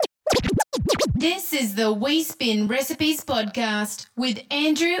This is the We Spin Recipes podcast with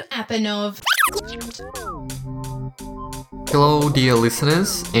Andrew Apanov. Hello, dear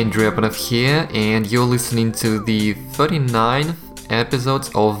listeners. Andrew Apanov here, and you're listening to the 39th episode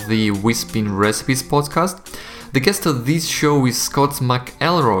of the We Spin Recipes podcast. The guest of this show is Scott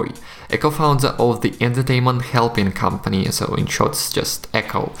McElroy, a co-founder of the entertainment helping company, so in short, just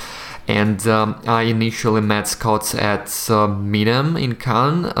Echo. And I initially met Scott at Medium in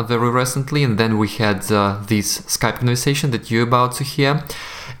Cannes very recently, and then we had this Skype conversation that you're about to hear.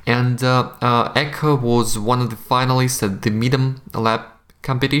 And Echo was one of the finalists at the Medium Lab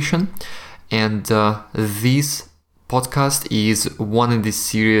competition, and this podcast is one in this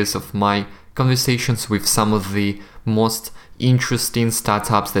series of my conversations with some of the most interesting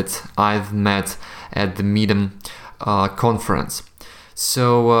startups that I've met at the Medium conference.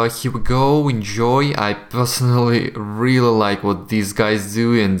 So here we go, enjoy. I personally really like what these guys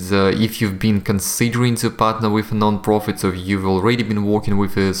do, and if you've been considering to partner with a non-profit or you've already been working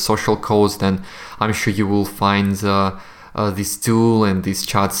with a social cause, then I'm sure you will find this tool and these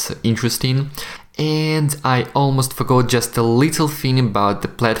charts interesting. And I almost forgot just a little thing about the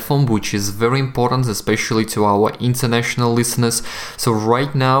platform, which is very important, especially to our international listeners. So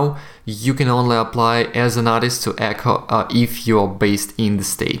right now, you can only apply as an artist to Echo if you are based in the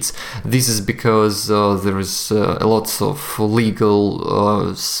States. This is because there is a lot of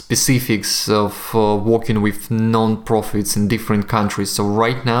legal specifics of working with non-profits in different countries. So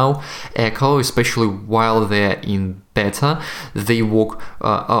right now, Echo, especially while they're in beta, they work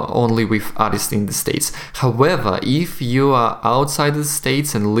only with artists in the States. However, if you are outside the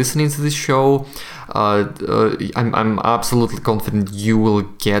States and listening to this show, I'm absolutely confident you will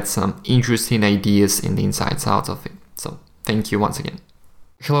get some interesting ideas and insights out of it. So thank you once again.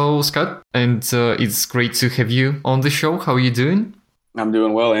 Hello, Scott, and it's great to have you on the show. How are you doing? I'm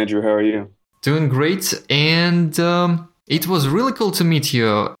doing well, Andrew. How are you? Doing great, and it was really cool to meet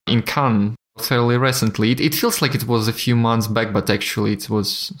you in Cannes fairly recently. It feels like it was a few months back, but actually it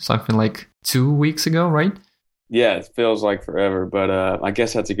was something like 2 weeks ago, right? Yeah, it feels like forever, but I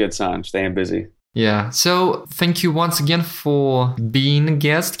guess that's a good sign, staying busy. Yeah, so thank you once again for being a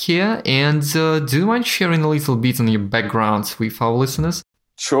guest here, and do you mind sharing a little bit on your background with our listeners?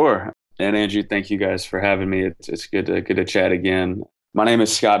 Sure. And Andrew, thank you guys for having me. It's good to chat again. My name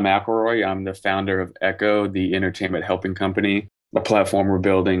is Scott McElroy. I'm the founder of Echo, the entertainment helping company, a platform we're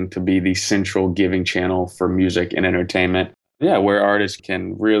building to be the central giving channel for music and entertainment. Yeah, where artists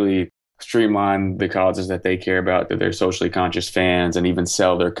can really streamline the causes that they care about, that they're socially conscious fans, and even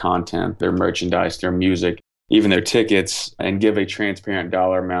sell their content, their merchandise, their music, even their tickets, and give a transparent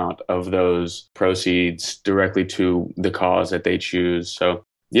dollar amount of those proceeds directly to the cause that they choose. So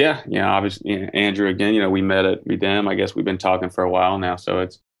yeah, obviously, Andrew, again, we met at Medium. I guess we've been talking for a while now, so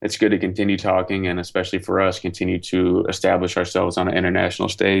it's good to continue talking, and especially for us, continue to establish ourselves on an international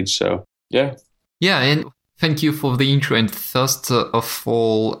stage. So yeah. Yeah, and thank you for the intro. And first of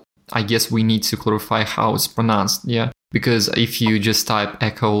all, I guess we need to clarify how it's pronounced, yeah? Because if you just type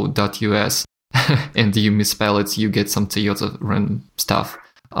echo.us and you misspell it, you get some Toyota random stuff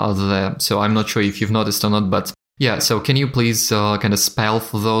out there. So I'm not sure if you've noticed or not, but yeah, so can you please kind of spell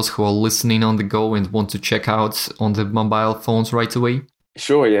for those who are listening on the go and want to check out on the mobile phones right away?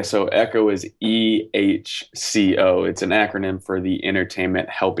 Sure, yeah. So Echo is EHCO. It's an acronym for the Entertainment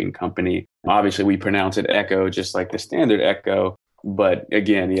Helping Company. Obviously, we pronounce it Echo just like the standard Echo. But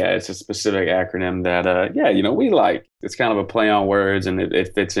again, yeah, it's a specific acronym that, we like. It's kind of a play on words, and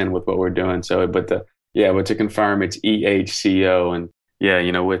it fits in with what we're doing. So, but to confirm, it's EHCO. And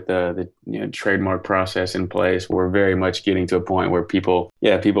yeah, with the trademark process in place, we're very much getting to a point where people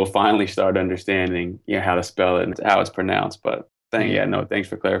finally start understanding, how to spell it and how it's pronounced. But thanks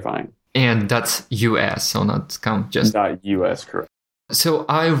for clarifying. And that's US, so not just .US, correct. So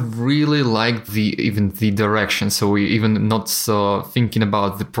I really like the direction. So we even not thinking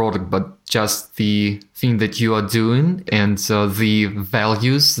about the product, but just the thing that you are doing and the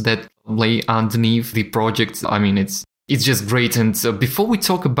values that lay underneath the project. I mean, it's just great. And before we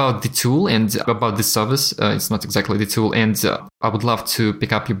talk about the tool and about the service, it's not exactly the tool. And I would love to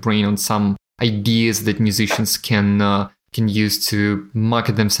pick up your brain on some ideas that musicians can use to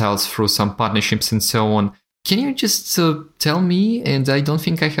market themselves through some partnerships and so on. Can you just tell me, and I don't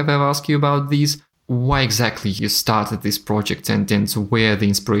think I have ever asked you about these, why exactly you started this project and where the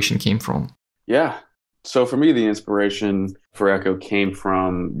inspiration came from? Yeah. So for me, the inspiration for Echo came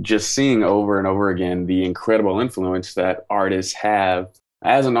from just seeing over and over again the incredible influence that artists have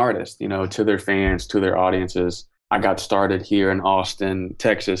as an artist, to their fans, to their audiences. I got started here in Austin,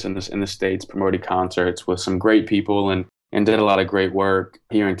 Texas, in the States, promoting concerts with some great people. And and did a lot of great work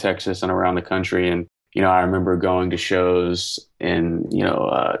here in Texas and around the country. And, I remember going to shows in,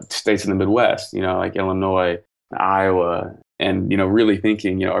 states in the Midwest, like Illinois, Iowa, and, really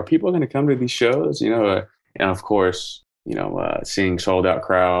thinking, are people going to come to these shows? And of course, seeing sold out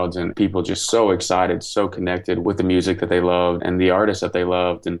crowds and people just so excited, so connected with the music that they loved and the artists that they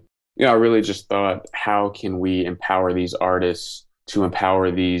loved. And, I really just thought, how can we empower these artists to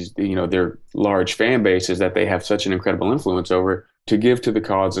empower these, their large fan bases that they have such an incredible influence over, to give to the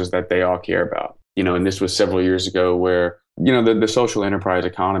causes that they all care about? And this was several years ago where, the social enterprise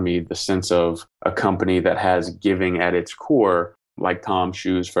economy, the sense of a company that has giving at its core, like Tom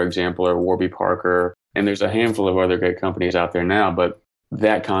Shoes, for example, or Warby Parker. And there's a handful of other great companies out there now, but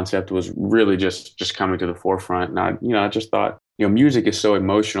that concept was really just coming to the forefront. And I just thought, music is so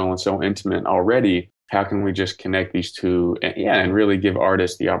emotional and so intimate already. How can we just connect these two and really give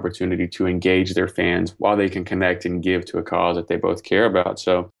artists the opportunity to engage their fans while they can connect and give to a cause that they both care about?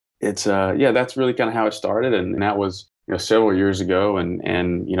 So it's, that's really kind of how it started. And that was, several years ago.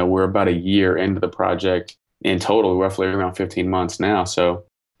 And we're about a year into the project in total, roughly around 15 months now. So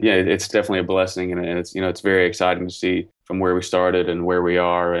yeah, it's definitely a blessing. And it's very exciting to see from where we started and where we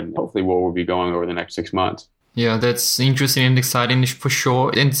are, and hopefully where we'll be going over the next 6 months. Yeah, that's interesting and exciting for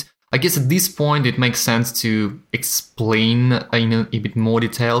sure. And I guess at this point, it makes sense to explain in a bit more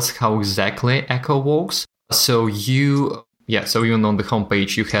details how exactly Echo works. So even on the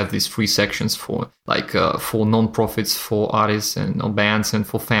homepage, you have these 3 sections for for nonprofits, for artists and bands, and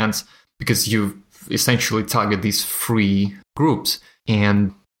for fans, because you essentially target these 3 groups.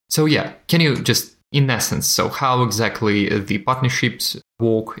 And so, can you just, in essence, so how exactly the partnerships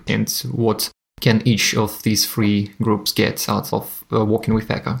work and what can each of these 3 groups get out of working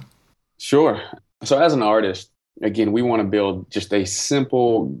with Echo? Sure. So as an artist, again, we want to build just a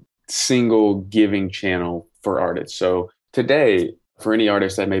simple, single giving channel for artists. So today, for any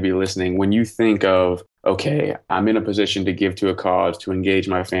artist that may be listening, when you think of, okay, I'm in a position to give to a cause, to engage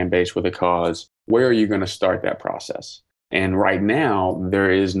my fan base with a cause, where are you going to start that process? And right now,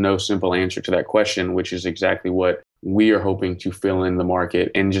 there is no simple answer to that question, which is exactly what we are hoping to fill in the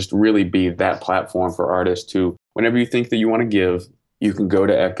market and just really be that platform for artists to, whenever you think that you want to give, you can go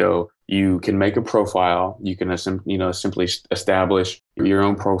to Echo, you can make a profile, you can simply establish your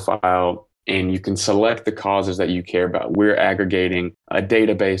own profile, and you can select the causes that you care about. We're aggregating a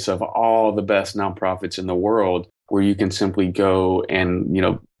database of all the best nonprofits in the world, where you can simply go and,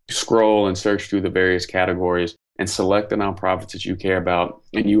 scroll and search through the various categories and select the nonprofits that you care about,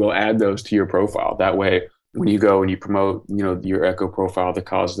 and you will add those to your profile. That way, when you go and you promote, your Echo profile, the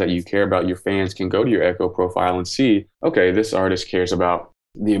causes that you care about, your fans can go to your Echo profile and see, okay, this artist cares about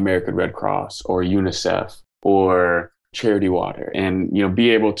the American Red Cross or UNICEF or Charity Water, and, be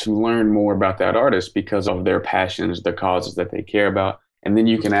able to learn more about that artist because of their passions, the causes that they care about. And then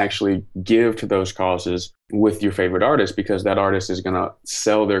you can actually give to those causes with your favorite artist, because that artist is going to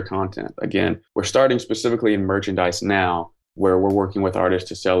sell their content. Again, we're starting specifically in merchandise now, where we're working with artists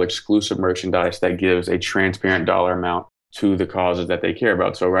to sell exclusive merchandise that gives a transparent dollar amount to the causes that they care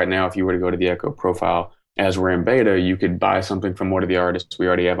about. So right now, if you were to go to the Echo profile, as we're in beta, you could buy something from one of the artists we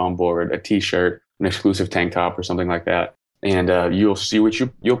already have on board, a t-shirt, an exclusive tank top, or something like that. And you'll see what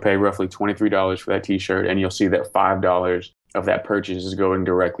you'll pay roughly $23 for that t-shirt. And you'll see that $5 of that purchase is going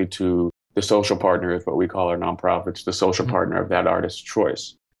directly to the social partner, is what we call our nonprofits, the social partner of that artist's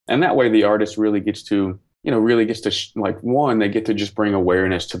choice. And that way the artist really gets to, they get to just bring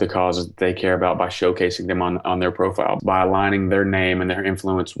awareness to the causes that they care about by showcasing them on their profile, by aligning their name and their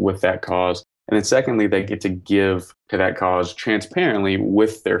influence with that cause. And then secondly, they get to give to that cause transparently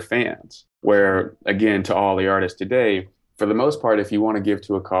with their fans, where, again, to all the artists today, for the most part, if you want to give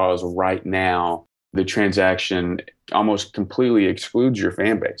to a cause right now, the transaction almost completely excludes your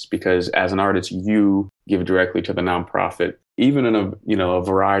fan base, because as an artist, you give directly to the nonprofit. Even in a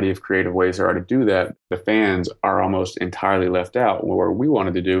variety of creative ways there are to do that, the fans are almost entirely left out. What we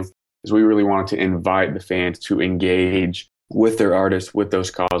wanted to do is we really wanted to invite the fans to engage with their artists, with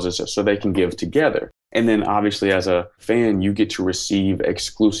those causes, so they can give together. And then obviously as a fan, you get to receive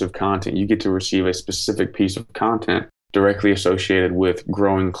exclusive content. You get to receive a specific piece of content directly associated with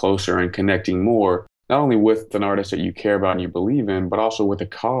growing closer and connecting more, not only with an artist that you care about and you believe in, but also with a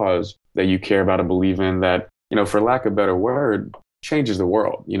cause that you care about and believe in that, for lack of a better word, changes the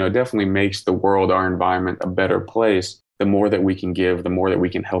world. Definitely makes the world, our environment, a better place. The more that we can give, the more that we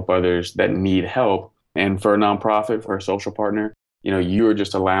can help others that need help. And for a nonprofit, for a social partner, you are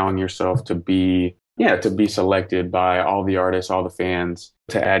just allowing yourself to be selected by all the artists, all the fans,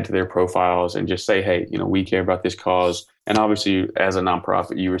 to add to their profiles and just say, hey, we care about this cause. And obviously, as a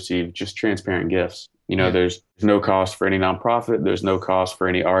nonprofit, you receive just transparent gifts There's no cost for any nonprofit. There's no cost for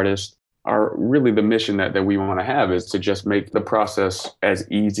any artist. Really the mission that we want to have is to just make the process as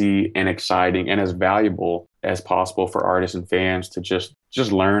easy and exciting and as valuable as possible for artists and fans to just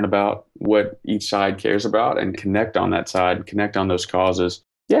learn about what each side cares about and connect on that side, connect on those causes.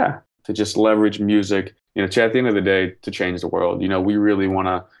 Yeah, to just leverage music, Chad, at the end of the day, to change the world. We really want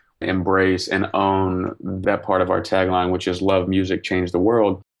to embrace and own that part of our tagline, which is love music, change the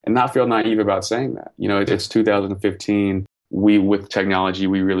world, and not feel naive about saying that. It's 2015. With technology,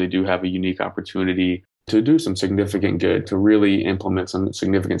 we really do have a unique opportunity to do some significant good, to really implement some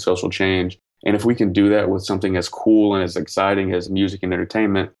significant social change. And if we can do that with something as cool and as exciting as music and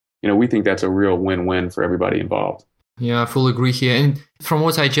entertainment, we think that's a real win-win for everybody involved. Yeah, I fully agree here. And from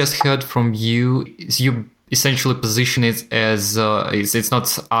what I just heard from you, you essentially position it as it's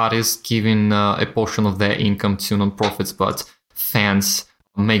not artists giving a portion of their income to nonprofits, but fans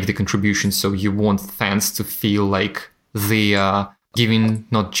make the contribution. So you want fans to feel like they are giving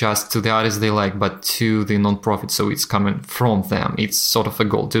not just to the artists they like, but to the nonprofit. So it's coming from them. It's sort of a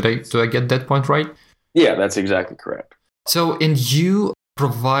goal. Do I get that point right? Yeah, that's exactly correct. So, and you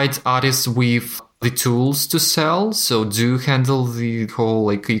provide artists with the tools to sell. So do you handle the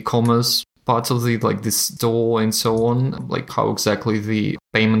whole e-commerce part of the store and so on? Like how exactly the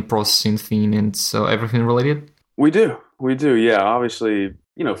payment processing thing and so everything related? We do. Yeah, obviously,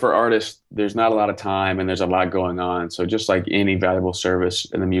 for artists, there's not a lot of time and there's a lot going on. So just like any valuable service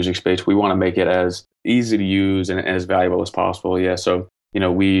in the music space, we want to make it as easy to use and as valuable as possible. Yeah. So,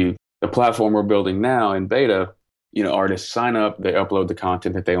 the platform we're building now in beta, artists sign up, they upload the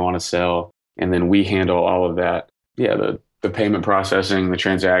content that they want to sell, and then we handle all of that. Yeah. The payment processing, the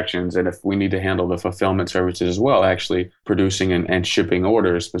transactions, and if we need to handle the fulfillment services as well, actually producing and shipping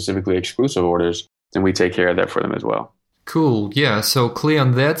orders, specifically exclusive orders, then we take care of that for them as well. Cool. Yeah. So clear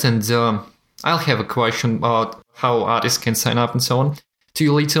on that. And I'll have a question about how artists can sign up and so on to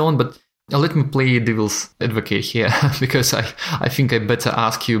you later on. But let me play devil's advocate here because I think I better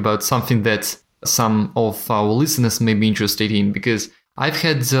ask you about something that some of our listeners may be interested in, because I've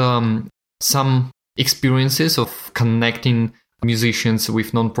had some experiences of connecting musicians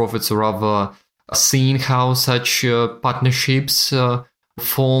with nonprofits, or rather seeing how such partnerships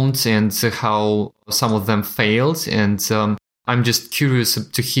formed and how some of them failed. And I'm just curious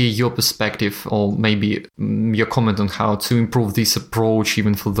to hear your perspective, or maybe your comment on how to improve this approach,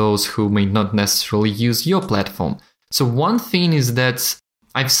 even for those who may not necessarily use your platform. So one thing is that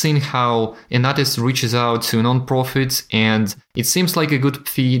I've seen how an artist reaches out to a nonprofit and it seems like a good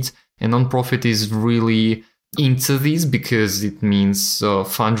fit. A nonprofit is really into this because it means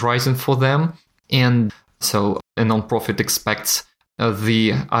fundraising for them. And so a nonprofit expects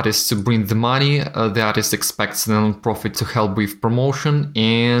the artist to bring the money, the artist expects the nonprofit to help with promotion,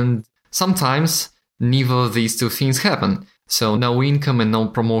 and sometimes neither of these two things happen. So no income and no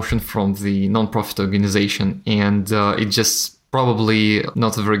promotion from the nonprofit organization, and it just probably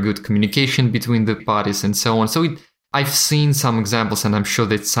not a very good communication between the parties and so on. So I've seen some examples, and I'm sure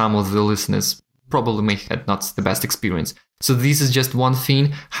that some of the listeners probably may have not the best experience. So this is just one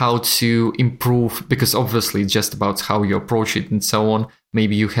thing, how to improve, because obviously it's just about how you approach it and so on.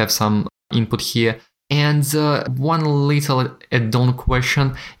 Maybe you have some input here. And one little add-on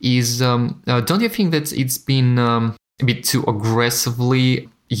question is, don't you think that it's been a bit too aggressively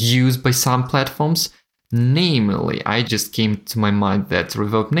used by some platforms? Namely, I just came to my mind that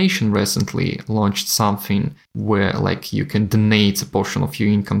Reverb Nation recently launched something where you can donate a portion of your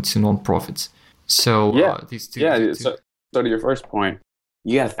income to nonprofits. So these two. Yeah. So to your first point,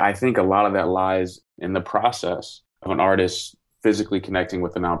 yes, I think a lot of that lies in the process of an artist physically connecting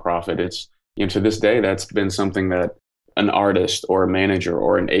with a nonprofit. It's, to this day, that's been something that an artist or a manager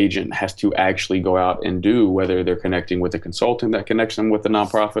or an agent has to actually go out and do, whether they're connecting with a consultant that connects them with the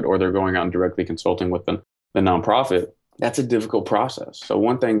nonprofit or they're going out and directly consulting with the nonprofit. That's a difficult process. So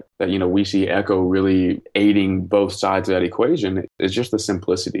one thing that, we see Echo really aiding both sides of that equation is just the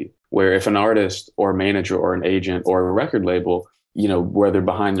simplicity, where if an artist or a manager or an agent or a record label, whether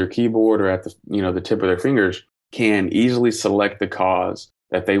behind their keyboard or at the, the tip of their fingers, can easily select the cause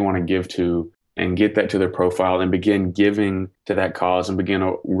that they want to give to and get that to their profile and begin giving to that cause and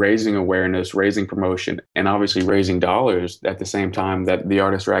begin raising awareness, raising promotion, and obviously raising dollars at the same time that the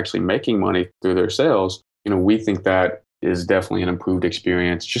artists are actually making money through their sales. We think that is definitely an improved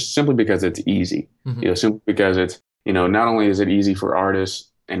experience, just simply because it's easy. Mm-hmm. Simply because it's, not only is it easy for artists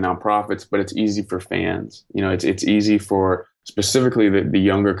and nonprofits, but it's easy for fans. It's easy for specifically the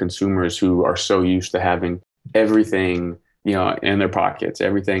younger consumers who are so used to having everything, in their pockets,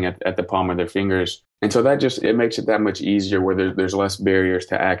 everything at the palm of their fingers. And so that it makes it that much easier, where there's less barriers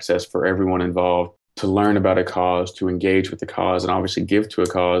to access for everyone involved. to learn about a cause, to engage with the cause, and obviously give to a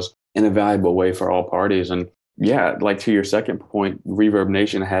cause in a valuable way for all parties. And yeah, like to your second point, Reverb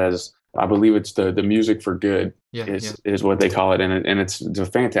Nation has, I believe it's the music for good is what they call it, and it's a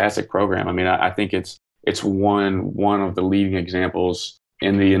fantastic program. I mean, I think it's one of the leading examples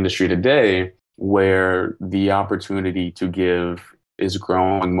in the industry today where the opportunity to give is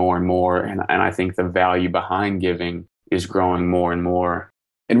growing more and more, and I think the value behind giving is growing more and more.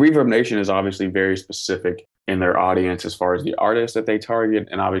 And Reverb Nation is obviously very specific in their audience as far as the artists that they target,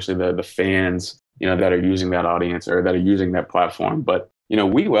 and obviously the fans, that are using that audience or that are using that platform. But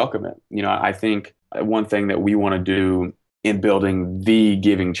we welcome it. I think one thing that we want to do in building the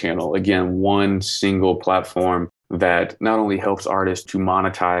giving channel, again, one single platform that not only helps artists to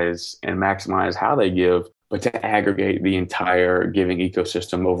monetize and maximize how they give, but to aggregate the entire giving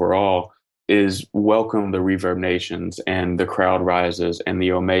ecosystem overall, is welcome the Reverb Nations and the Crowd Rises and the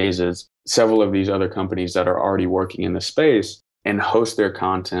Omazes, several of these other companies that are already working in the space, and host their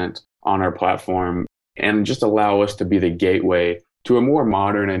content on our platform and just allow us to be the gateway to a more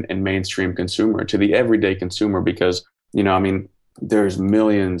modern and mainstream consumer, to the everyday consumer. Because, there's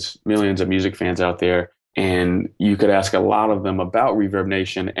millions of music fans out there, and you could ask a lot of them about Reverb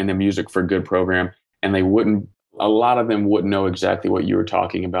Nation and the Music for Good program, and a lot of them wouldn't know exactly what you were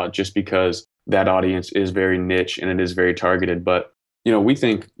talking about, just because that audience is very niche and it is very targeted. But, we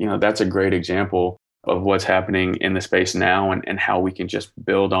think, that's a great example of what's happening in the space now, and how we can just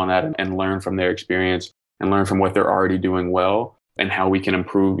build on that and learn from their experience and learn from what they're already doing well, and how we can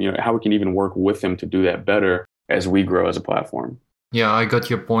improve, how we can even work with them to do that better as we grow as a platform. Yeah, I got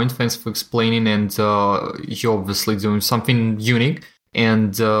your point. Thanks for explaining. And you're obviously doing something unique.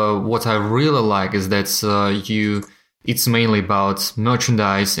 And what I really like is that it's mainly about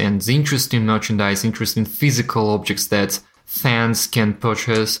merchandise, and the interesting merchandise, interesting physical objects that fans can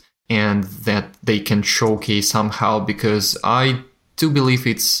purchase and that they can showcase somehow, because I do believe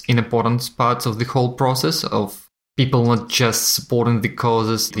it's an important part of the whole process of people not just supporting the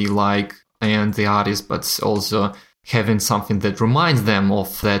causes they like and the artists, but also having something that reminds them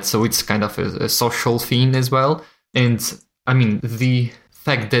of that. So it's kind of a social thing as well. And I mean, the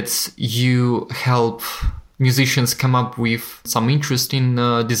fact that you help musicians come up with some interesting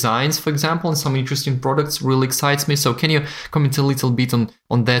designs, for example, and some interesting products really excites me. So can you comment a little bit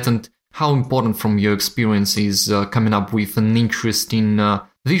on that, and how important from your experience is coming up with an interesting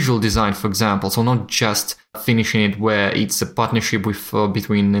visual design, for example? So not just finishing it where it's a partnership with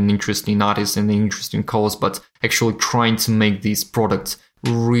between an interesting artist and an interesting cause, but actually trying to make these products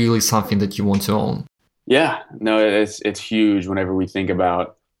really something that you want to own. Yeah, no, it's huge whenever we think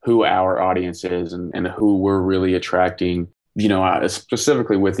about who our audience is and who we're really attracting.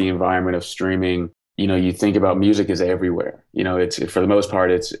 Specifically with the environment of streaming, you think about music is everywhere. It's, for the most part,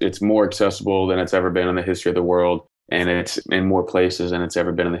 it's more accessible than it's ever been in the history of the world, and it's in more places than it's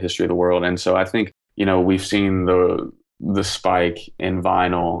ever been in the history of the world. And so I think, we've seen the spike in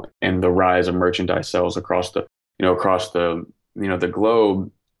vinyl and the rise of merchandise sales across the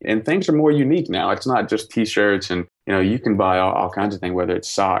globe. And things are more unique now. It's not just T-shirts, and you can buy all kinds of things, whether it's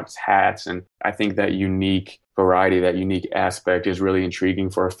socks, hats. And I think that unique variety, that unique aspect is really intriguing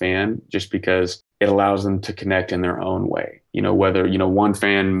for a fan, just because it allows them to connect in their own way. Whether one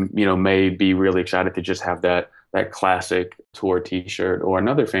fan may be really excited to just have that classic tour T-shirt, or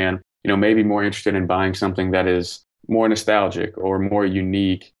another fan may be more interested in buying something that is more nostalgic or more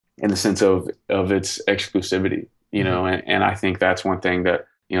unique in the sense of its exclusivity. And I think that's one thing that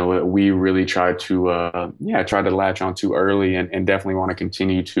we really try to latch onto early, and definitely want to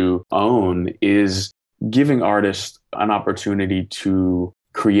continue to own, is giving artists an opportunity to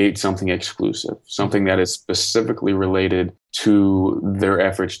create something exclusive, something that is specifically related to their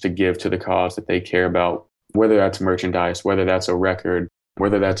efforts to give to the cause that they care about, whether that's merchandise, whether that's a record,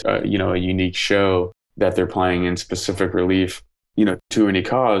 whether that's a unique show that they're playing in specific relief, to any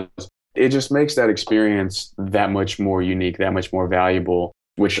cause. It just makes that experience that much more unique, that much more valuable,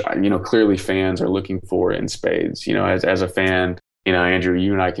 which, clearly fans are looking for in spades. As a fan, Andrew,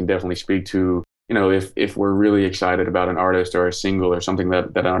 you and I can definitely speak to, if we're really excited about an artist or a single or something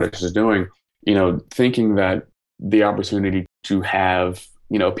that an artist is doing, thinking that the opportunity to have,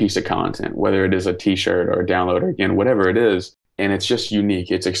 a piece of content, whether it is a T-shirt or a download, or again, whatever it is, and it's just unique,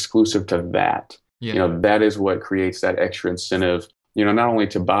 it's exclusive to that. Yeah. That is what creates that extra incentive, not only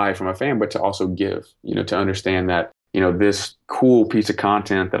to buy from a fan, but to also give, to understand that, this cool piece of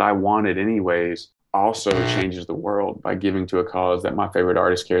content that I wanted anyways also changes the world by giving to a cause that my favorite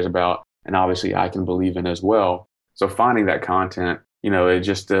artist cares about, and obviously I can believe in as well. So finding that content, it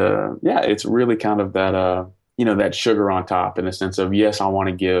just, it's really kind of that, that sugar on top, in the sense of, yes, I want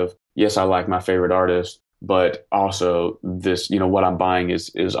to give, yes, I like my favorite artist, but also this, what I'm buying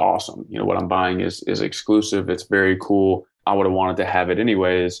is awesome. What I'm buying is exclusive. It's very cool. I would have wanted to have it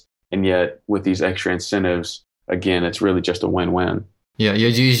anyways. And yet with these extra incentives, again, it's really just a win-win. Yeah,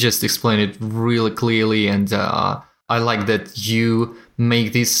 you just explained it really clearly, and I like that you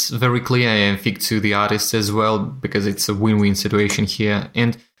make this very clear and think to the artists as well, because it's a win-win situation here.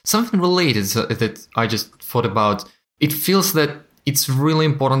 And something related that I just thought about, it feels that it's really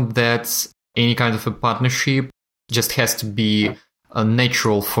important that any kind of a partnership just has to be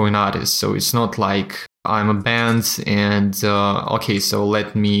natural for an artist. So it's not like I'm a band and okay, so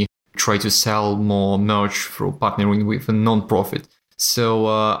let me try to sell more merch through partnering with a non-profit. So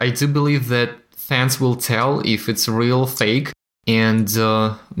I do believe that fans will tell if it's real or fake, and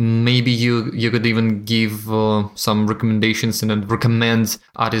maybe you could even give some recommendations and then recommend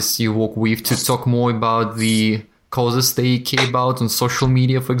artists you work with to talk more about the causes they care about on social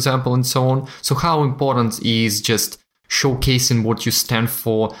media, for example, and so on. So how important is just showcasing what you stand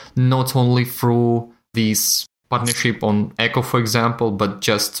for, not only through this partnership on Echo, for example, but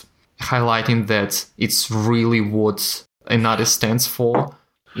just highlighting that it's really what an artist stands for,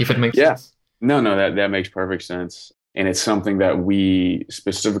 if it makes sense? No, that makes perfect sense. And it's something that we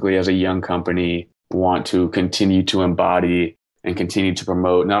specifically as a young company want to continue to embody and continue to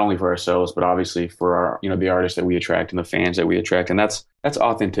promote, not only for ourselves, but obviously for our, the artists that we attract and the fans that we attract. And that's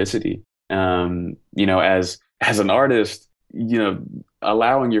authenticity. As an artist,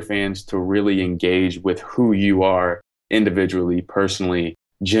 allowing your fans to really engage with who you are individually, personally,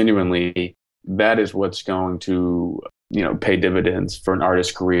 genuinely, that is what's going to, pay dividends for an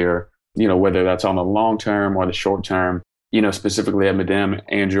artist's career, whether that's on the long term or the short term. Specifically at Madame,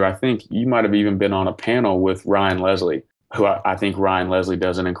 Andrew, I think you might have even been on a panel with Ryan Leslie, who I think Ryan Leslie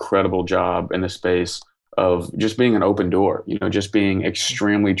does an incredible job in the space of just being an open door, just being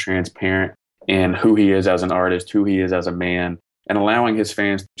extremely transparent in who he is as an artist, who he is as a man, and allowing his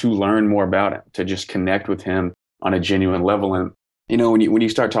fans to learn more about him, to just connect with him on a genuine level. And, when you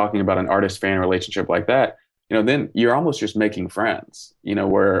start talking about an artist-fan relationship like that, then you're almost just making friends,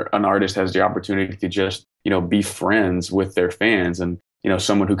 where an artist has the opportunity to just, be friends with their fans. And,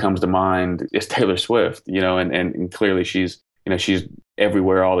 someone who comes to mind is Taylor Swift, and clearly she's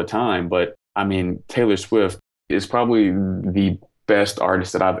everywhere all the time. But I mean, Taylor Swift is probably the best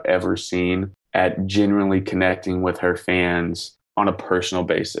artist that I've ever seen at genuinely connecting with her fans on a personal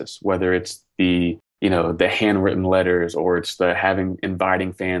basis, whether it's the handwritten letters, or it's the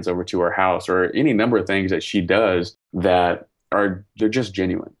inviting fans over to her house, or any number of things that she does that they're just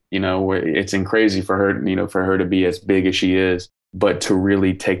genuine. It's crazy for her to be as big as she is, but to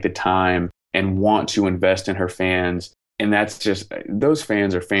really take the time and want to invest in her fans. And that's just, those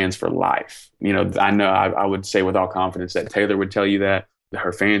fans are fans for life. I know I would say with all confidence that Taylor would tell you that,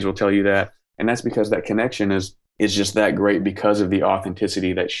 her fans will tell you that. And that's because that connection is just that great, because of the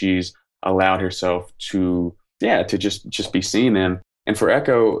authenticity that she's allowed herself to just be seen in. And for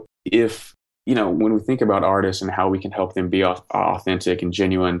Echo, if, when we think about artists and how we can help them be authentic and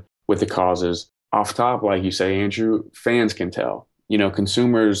genuine with the causes, off top, like you say, Andrew, fans can tell.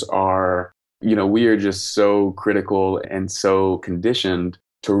 Consumers are, we are just so critical and so conditioned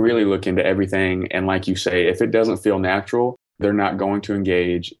to really look into everything. And like you say, if it doesn't feel natural, they're not going to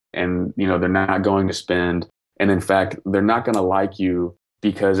engage, and, they're not going to spend. And in fact, they're not going to like you,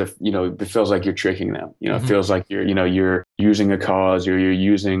 because if, it feels like you're tricking them, it feels like you're using a cause, or you're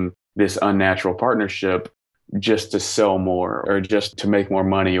using this unnatural partnership just to sell more, or just to make more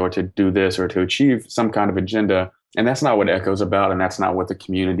money, or to do this, or to achieve some kind of agenda. And that's not what Echo's about. And that's not what the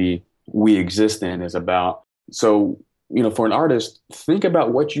community we exist in is about. So, for an artist, think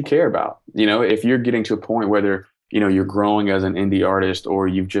about what you care about. If you're getting to a point whether, you're growing as an indie artist, or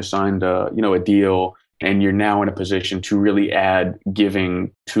you've just signed a deal, and you're now in a position to really add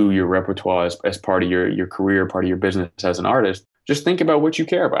giving to your repertoire as part of your career, part of your business as an artist, just think about what you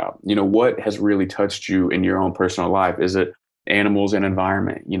care about. What has really touched you in your own personal life? Is it animals and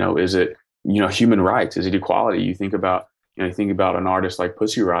environment? Is it, human rights? Is it equality? You think about an artist like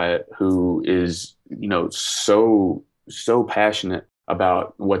Pussy Riot, who is, so passionate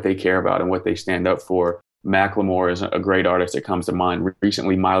about what they care about and what they stand up for. Macklemore is a great artist that comes to mind.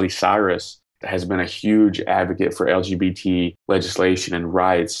 Recently, Miley Cyrus has been a huge advocate for LGBT legislation and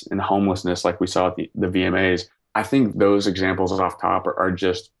rights and homelessness, like we saw at the VMAs. I think those examples off top are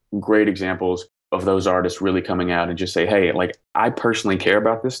just great examples of those artists really coming out and just say, hey, like, I personally care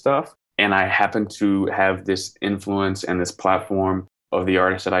about this stuff, and I happen to have this influence and this platform of the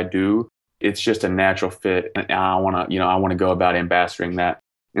artists that I do. It's just a natural fit, and I want to go about ambassadoring that.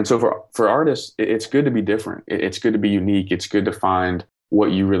 And so for artists, it's good to be different. It's good to be unique. It's good to find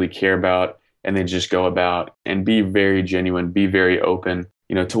what you really care about, and then just go about and be very genuine, be very open,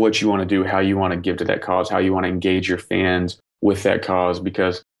 to what you want to do, how you want to give to that cause, how you want to engage your fans with that cause.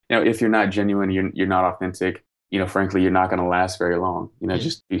 Because, if you're not genuine, you're not authentic, frankly, you're not going to last very long,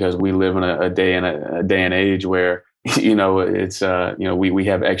 just because we live in a day and age where, it's, we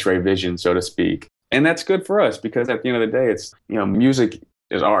have X-ray vision, so to speak. And that's good for us because at the end of the day, it's, music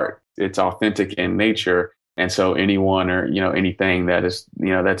is art. It's authentic in nature. And so anyone or, anything that is,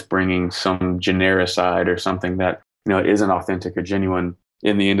 that's bringing some genericide or something that, isn't authentic or genuine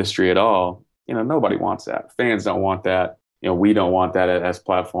in the industry at all, nobody wants that. Fans don't want that. We don't want that as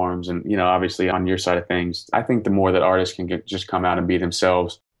platforms. And, obviously on your side of things, I think the more that artists can just come out and be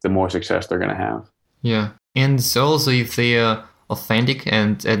themselves, the more success they're going to have. Yeah. And also if they are authentic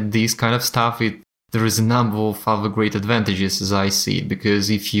and at this kind of stuff, there is a number of other great advantages as I see it, because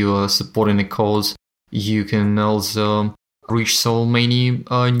if you are supporting a cause, you can also reach so many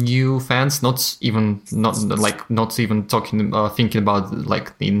new fans, not even talking thinking about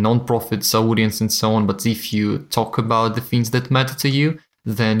like the non-profits audience and so on, but if you talk about the things that matter to you,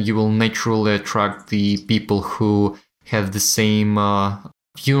 then you will naturally attract the people who have the same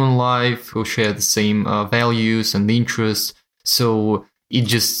view on life, who share the same values and interests. So it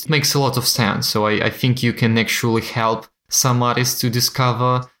just makes a lot of sense. So I think you can actually help some artists to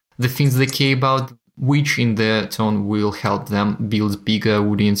discover the things they care about, which in their turn will help them build bigger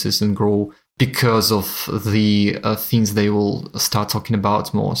audiences and grow because of the things they will start talking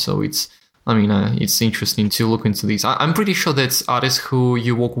about more. So it's interesting to look into this. I'm pretty sure that artists who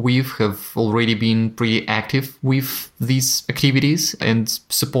you work with have already been pretty active with these activities and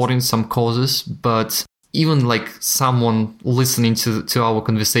supporting some causes, but even like someone listening to our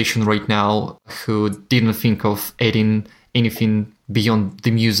conversation right now who didn't think of adding anything beyond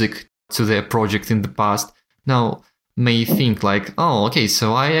the music to their project in the past now may think like, oh, okay,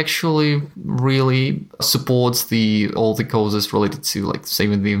 so I actually really support all the causes related to like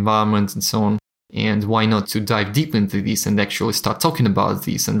saving the environment and so on. And why not to dive deep into this and actually start talking about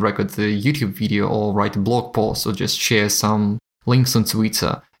this and record the YouTube video or write a blog post or just share some links on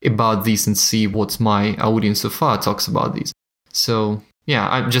Twitter about this and see what my audience so far talks about this. So yeah,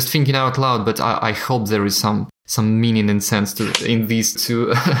 I'm just thinking out loud, but I hope there is some meaning and sense in these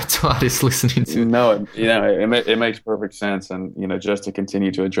to artists listening to. No, it makes perfect sense. And, just to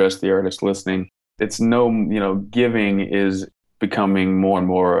continue to address the artists listening, it's giving is becoming more and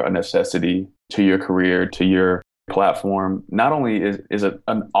more a necessity to your career, to your platform. Not only is it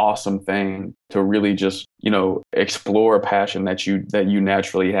an awesome thing to really just, explore a passion that you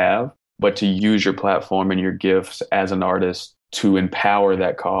naturally have, but to use your platform and your gifts as an artist to empower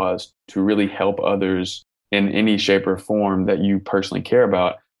that cause, to really help others in any shape or form that you personally care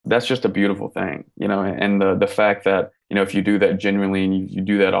about. That's just a beautiful thing, and the fact that, if you do that genuinely and you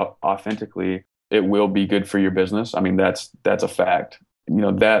do that authentically, it will be good for your business. I mean, that's a fact.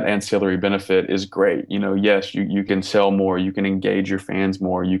 That ancillary benefit is great. Yes, you can sell more, you can engage your fans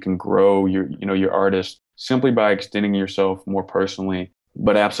more, you can grow your artist simply by extending yourself more personally.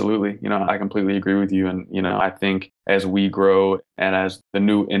 But absolutely, I completely agree with you. And, I think as we grow and as the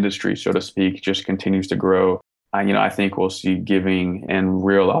new industry, so to speak, just continues to grow, I think we'll see giving and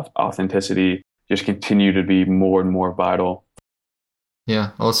real authenticity just continue to be more and more vital.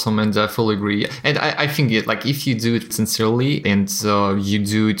 Yeah, awesome. And I fully agree. And I think if you do it sincerely and you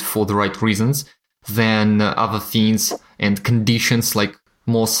do it for the right reasons, then other things and conditions like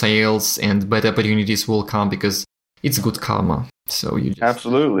more sales and better opportunities will come because it's good karma. So you just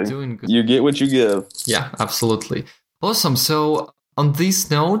absolutely doing good. You get what you give. Yeah, absolutely. Awesome. So on this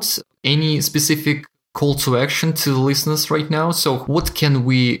note, any specific call to action to the listeners right now? So what can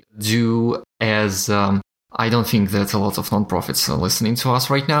we do as I don't think that a lot of nonprofits are listening to us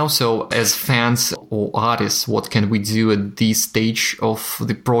right now. So as fans or artists, what can we do at this stage of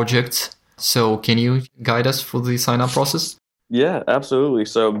the project? So can you guide us for the sign-up process? Yeah, absolutely.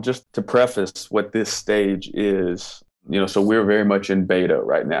 So just to preface what this stage is, so we're very much in beta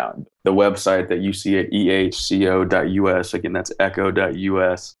right now. The website that you see at ehco.us, again, that's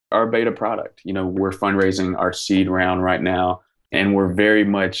echo.us, our beta product. We're fundraising our seed round right now. And we're very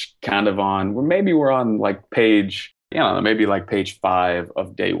much kind of we're on like page 5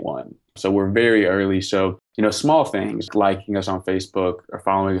 of day one. So we're very early. So, small things, liking us on Facebook or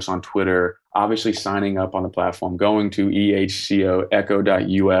following us on Twitter, obviously signing up on the platform, going to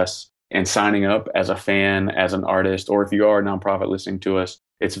echo.us and signing up as a fan, as an artist, or if you are a nonprofit listening to us,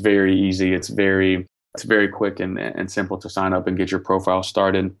 it's very easy. It's very quick and simple to sign up and get your profile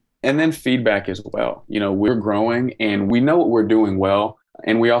started. And then feedback as well. We're growing and we know what we're doing well.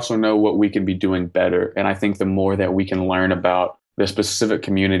 And we also know what we can be doing better. And I think the more that we can learn about the specific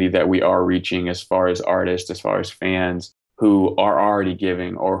community that we are reaching as far as artists, as far as fans who are already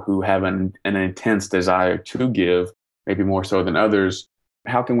giving or who have an intense desire to give, maybe more so than others.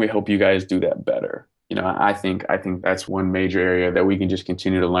 How can we help you guys do that better? I think that's one major area that we can just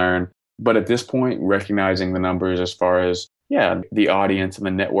continue to learn. But at this point, recognizing the numbers as far as, the audience and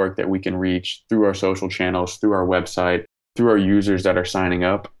the network that we can reach through our social channels, through our website, through our users that are signing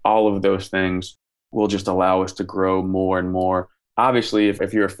up, all of those things will just allow us to grow more and more. Obviously,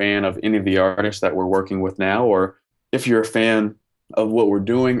 if you're a fan of any of the artists that we're working with now, or if you're a fan of what we're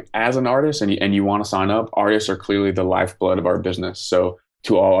doing as an artist and you want to sign up, artists are clearly the lifeblood of our business. So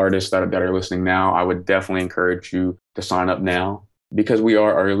to all artists that are listening now, I would definitely encourage you to sign up now because we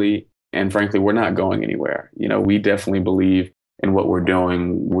are early and frankly, we're not going anywhere. We definitely believe in what we're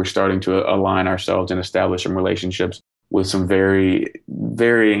doing. We're starting to align ourselves and establish some relationships with some very,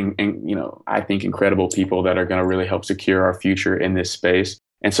 very, I think incredible people that are going to really help secure our future in this space.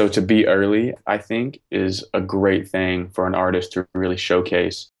 And so to be early, I think, is a great thing for an artist to really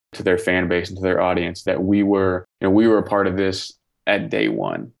showcase to their fan base and to their audience that we were a part of this at day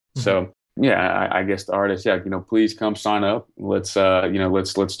one. Mm-hmm. So I guess the artists, please come sign up. Let's start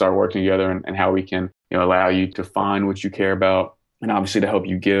working together and how we can, allow you to find what you care about and obviously to help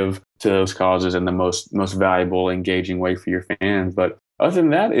you give to those causes in the most valuable, engaging way for your fans. But other than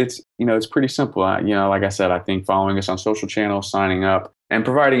that, it's pretty simple. Like I said, I think following us on social channels, signing up, and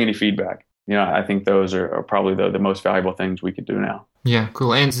providing any feedback. I think those are probably the most valuable things we could do now. Yeah,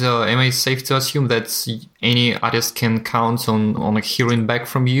 cool. And am I safe to assume that any artist can count on hearing back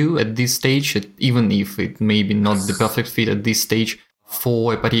from you at this stage, even if it may be not the perfect fit at this stage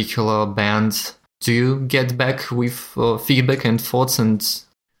for a particular band? Do you get back with feedback and thoughts?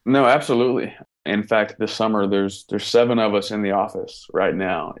 No, absolutely. In fact, this summer, there's 7 of us in the office right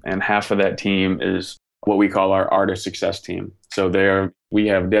now, and half of that team is what we call our artist success team. So we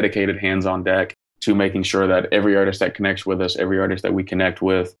have dedicated hands on deck to making sure that every artist that connects with us, every artist that we connect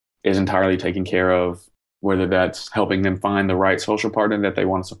with is entirely taken care of, whether that's helping them find the right social partner that they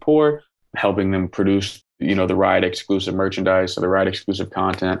want to support, helping them produce, the right exclusive merchandise or the right exclusive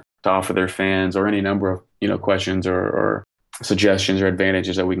content to offer their fans, or any number of, questions or suggestions or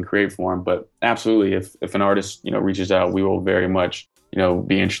advantages that we can create for them. But absolutely, if an artist, reaches out, we will very much,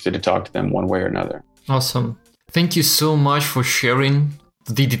 be interested to talk to them one way or another. Awesome. Thank you so much for sharing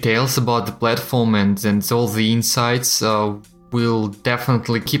the details about the platform and all the insights. We'll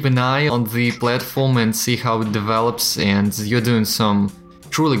definitely keep an eye on the platform and see how it develops. And you're doing some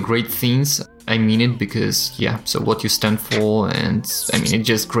truly great things. I mean it because, so what you stand for, and I mean, it's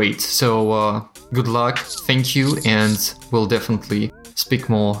just great. So good luck. Thank you. And we'll definitely speak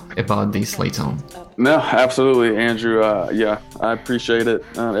more about this later on. No, absolutely, Andrew. I appreciate it.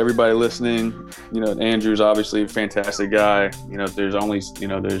 Everybody listening, Andrew's obviously a fantastic guy. There's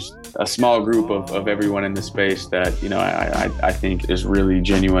a small group of everyone in this space that, I think is really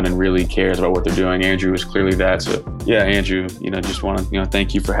genuine and really cares about what they're doing. Andrew is clearly that. So Andrew, just want to,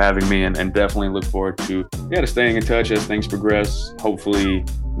 thank you for having me and definitely look forward to staying in touch as things progress. Hopefully,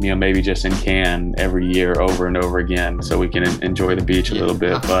 maybe just in Cannes every year over and over again so we can enjoy the beach a little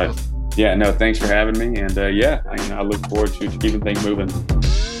bit. But thanks for having me. And I look forward to keeping things moving.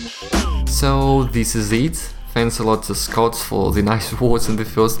 So this is it. Thanks a lot to Scott for the nice words in the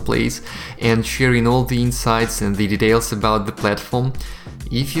first place and sharing all the insights and the details about the platform.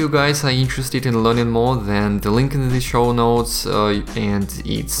 If you guys are interested in learning more, then the link in the show notes and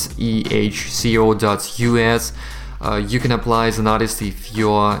it's ehco.us. You can apply as an artist if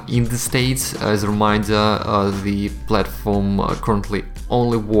you're in the States. As a reminder, the platform currently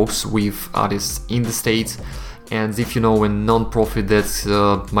only works with artists in the States. And if you know a non-profit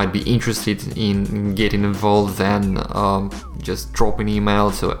that might be interested in getting involved, then just drop an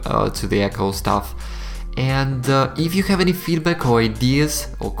email to the Echo staff. And if you have any feedback or ideas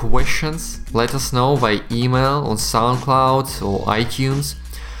or questions, let us know by email on SoundCloud or iTunes.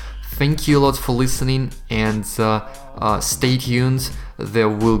 Thank you a lot for listening, and stay tuned. There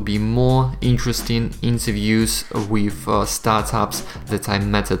will be more interesting interviews with startups that I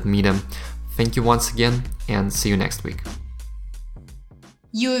met at Meetup. Thank you once again, and see you next week.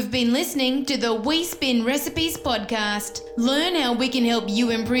 You have been listening to the We Spin Recipes podcast. Learn how we can help you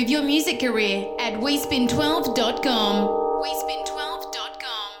improve your music career at wespin12.com.